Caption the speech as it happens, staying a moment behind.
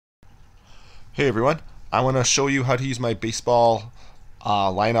Hey everyone, I want to show you how to use my baseball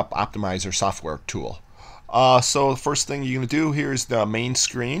lineup optimizer software tool. So the first thing you're going to do here is the main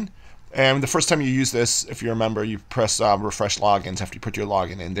screen. And the first time you use this, if you remember, you press refresh logins after you put your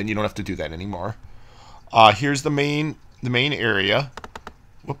login in. Then you don't have to do that anymore. Here's the main area.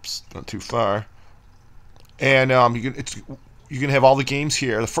 Whoops, not too far. And you can have all the games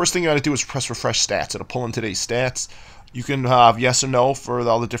here. The first thing you got to do is press refresh stats. It'll pull in today's stats. You can have yes or no for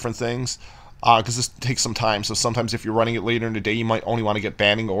all the different things. Because this takes some time. So sometimes if you're running it later in the day, you might only want to get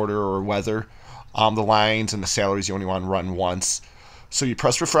batting order or weather. The lines and the salaries you only want to run once. So you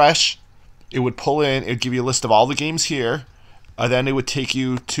press refresh. It would pull in. It would give you a list of all the games here. Then it would take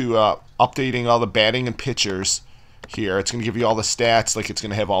you to updating all the batting and pitchers here. It's going to give you all the stats. Like it's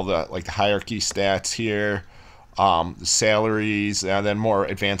going to have all the the hierarchy stats here, the salaries, and then more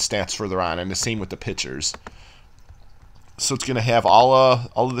advanced stats further on. And the same with the pitchers. So it's going to have all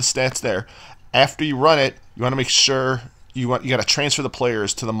of the stats there. After you run it, you want to make sure you got to transfer the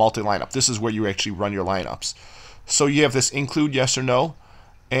players to the multi-lineup. This is where you actually run your lineups. So you have this include yes or no,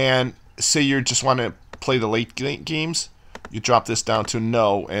 and say you just want to play the late games, you drop this down to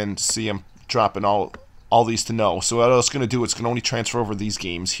no, and see I'm dropping all these to no. So what it's going to do, it's going to only transfer over these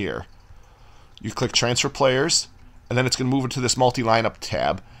games here. You click transfer players, and then it's going to move into this multi-lineup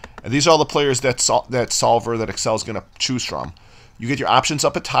tab. And these are all the players that Excel is going to choose from. You get your options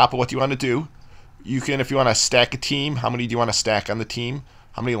up at top of what you want to do. You can, if you want to stack a team, how many do you want to stack on the team?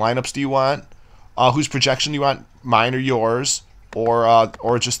 How many lineups do you want? Whose projection do you want? Mine or yours,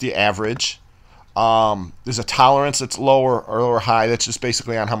 or just the average. There's a tolerance that's lower or high. That's just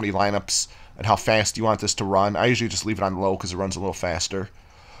basically on how many lineups and how fast you want this to run. I usually just leave it on low because it runs a little faster.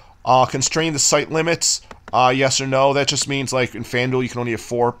 Constrain the site limits. Yes or no. That just means like in FanDuel you can only have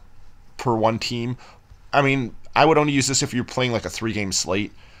 4 per one team. I mean, I would only use this if you're playing like a 3-game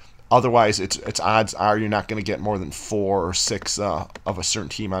slate. Otherwise, it's odds are you're not going to get more than 4 or 6 of a certain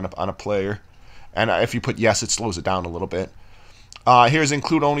team on a player. And if you put yes, it slows it down a little bit. Here's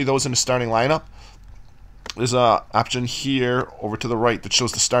include only those in the starting lineup. There's an option here over to the right that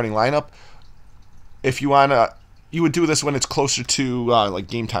shows the starting lineup. If you wanna, you would do this when it's closer to like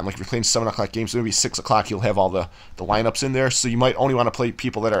game time. Like if you're playing 7 o'clock games, maybe 6 o'clock, you'll have all the lineups in there. So you might only want to play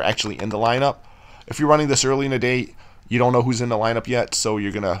people that are actually in the lineup. If you're running this early in the day, you don't know who's in the lineup yet, so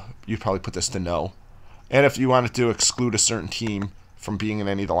you'd probably put this to no. And if you wanted to exclude a certain team from being in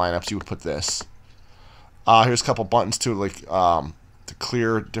any of the lineups, you would put this. Here's a couple buttons to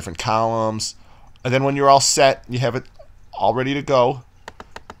clear different columns. And then when you're all set, you have it all ready to go,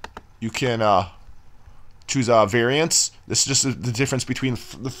 you can choose variance. This is just the difference between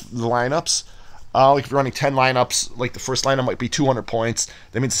the lineups. Like if you're running 10 lineups, like the first lineup might be 200 points.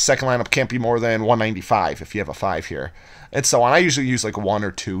 That means the second lineup can't be more than 195 if you have a 5 here. And so on. I usually use like 1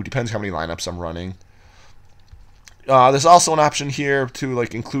 or 2. Depends how many lineups I'm running. There's also an option here to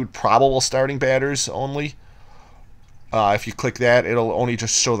include probable starting batters only. If you click that, it'll only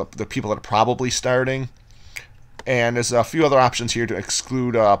just show the people that are probably starting. And there's a few other options here to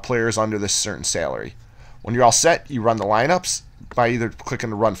exclude players under this certain salary. When you're all set, you run the lineups by either clicking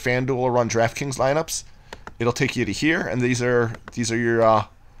to run FanDuel or run DraftKings lineups. It'll take you to here, and these are your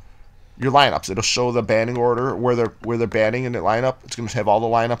lineups. It'll show the batting order where they're batting in the lineup. It's going to have all the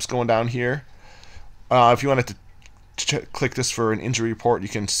lineups going down here. If you wanted to click this for an injury report, you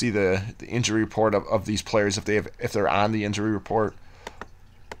can see the injury report of these players if they're on the injury report.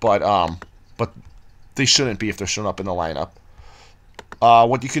 But they shouldn't be if they're showing up in the lineup.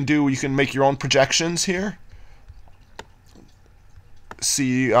 What you can do, you can make your own projections here.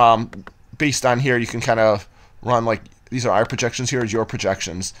 See, based on here, you can kind of run these are our projections. Here is your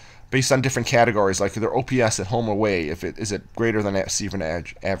projections based on different categories, like their OPS at home or away. If it is it greater than even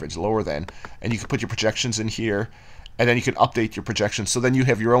average, lower than, and you can put your projections in here, and then you can update your projections. So then you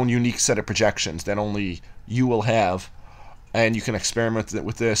have your own unique set of projections that only you will have. And you can experiment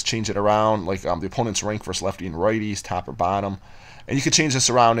with this, change it around, like the opponent's rank versus lefty and righties, top or bottom. And you can change this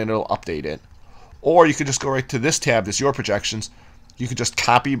around and it'll update it. Or you could just go right to this tab, this your projections. You could just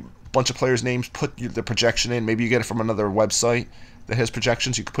copy a bunch of players' names, put the projection in. Maybe you get it from another website that has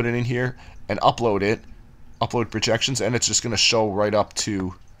projections. You could put it in here and upload it, upload projections, and it's just going to show right up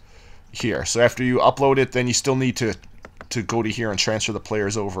to here. So after you upload it, then you still need to go to here and transfer the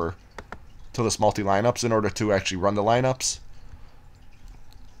players over to this multi-lineups in order to actually run the lineups.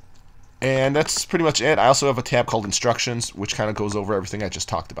 And that's pretty much it. I also have a tab called Instructions, which kind of goes over everything I just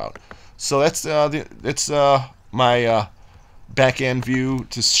talked about. So that's my back-end view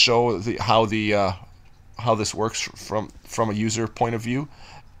to show how this works from a user point of view.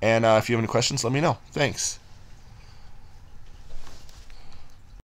 And if you have any questions, let me know. Thanks.